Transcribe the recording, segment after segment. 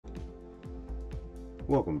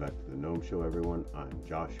Welcome back to the Gnome Show, everyone. I'm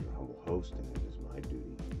Josh, your humble host, and it is my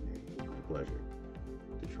duty, nay, my pleasure,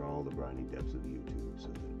 to trawl the briny depths of YouTube so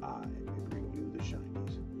that I may bring you the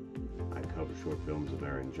shinies. I cover short films of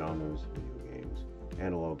varying genres, video games,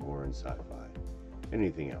 analog horror, and sci-fi,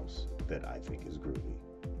 anything else that I think is groovy.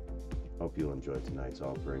 Hope you'll enjoy tonight's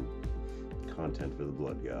offering, content for the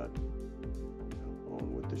Blood God. Now,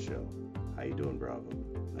 on with the show. How you doing, Bravo?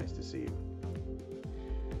 Nice to see you.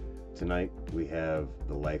 Tonight we have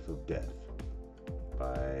The Life of Death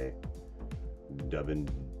by Dubin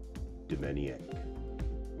Demeniek.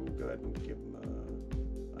 We'll go ahead and give him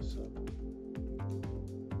a sub.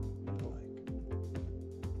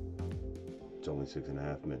 It's only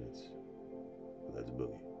 6.5 minutes. Let's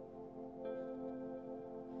boogie.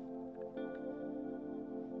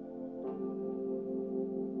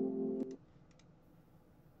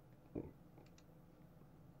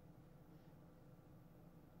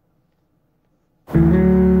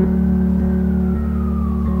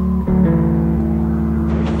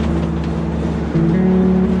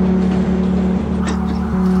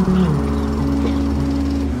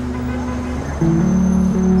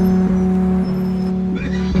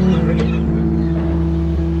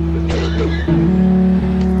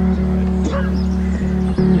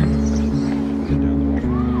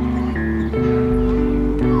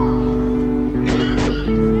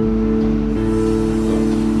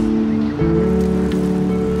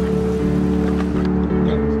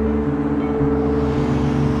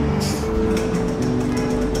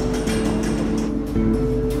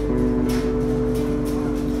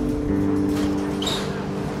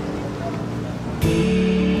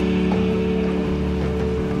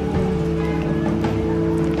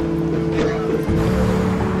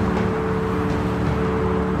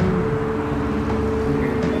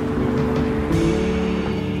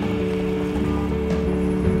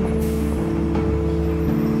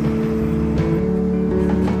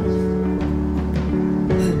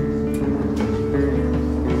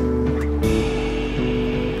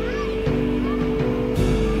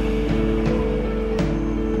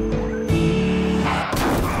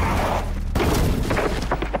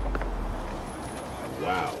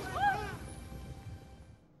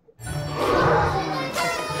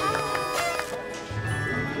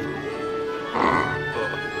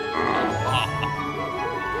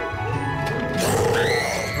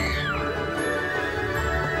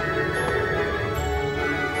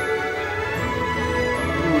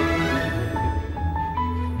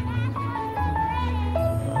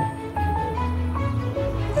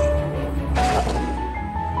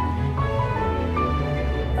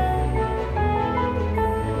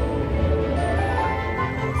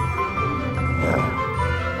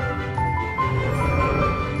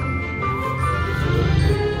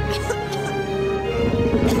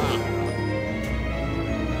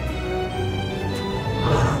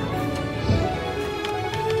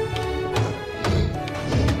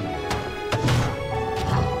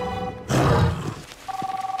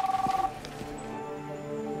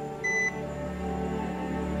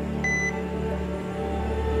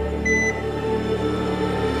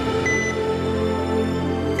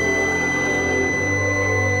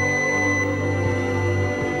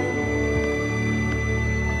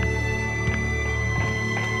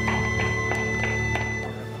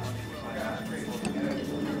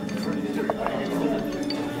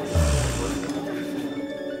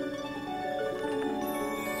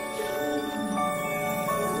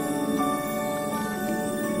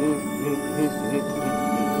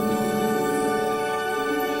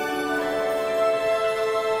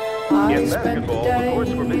 I spent the day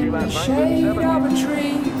in the shade of a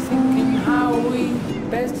tree, thinking how we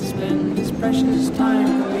best to spend this precious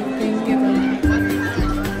time that we've been given.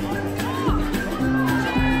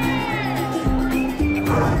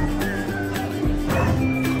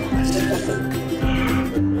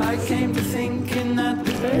 I came to thinking that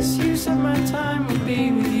the best use of my time would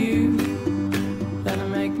be with you. That'll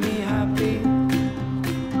make me happy.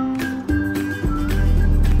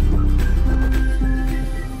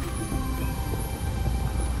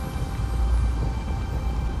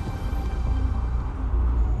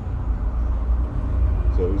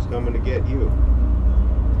 So who's coming to get you?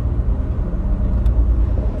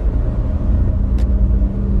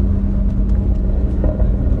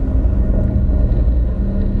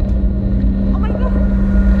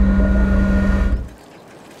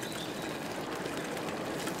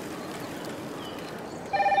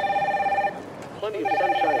 Plenty of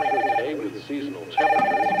sunshine through today with seasonal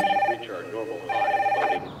temperatures. We should reach our normal high of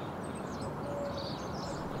about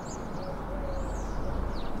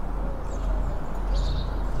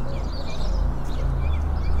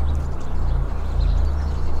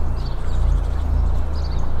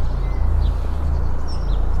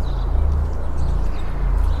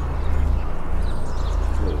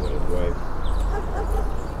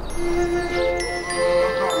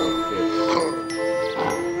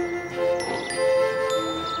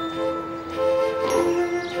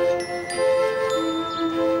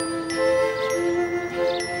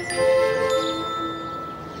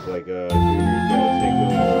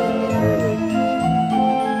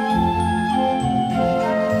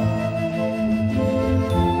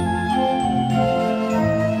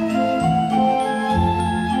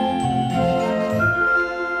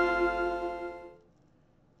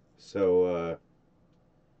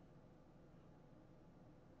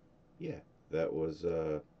yeah, that was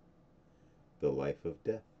The Life of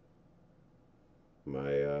Death. My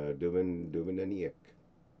Dubin Eniak.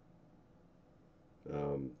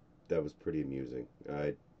 Um, that was pretty amusing.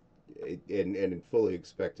 And fully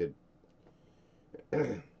expected.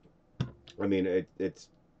 I mean, it's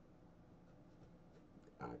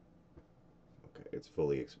okay. It's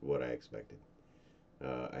fully what I expected.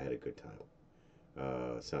 I had a good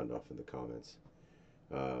time. Sound off in the comments.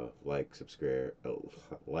 Like, subscribe,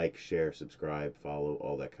 like, share, subscribe, follow,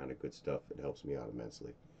 all that kind of good stuff. It helps me out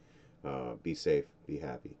immensely. Be safe, be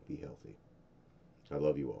happy, be healthy. I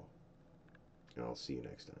love you all, and I'll see you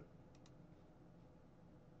next time.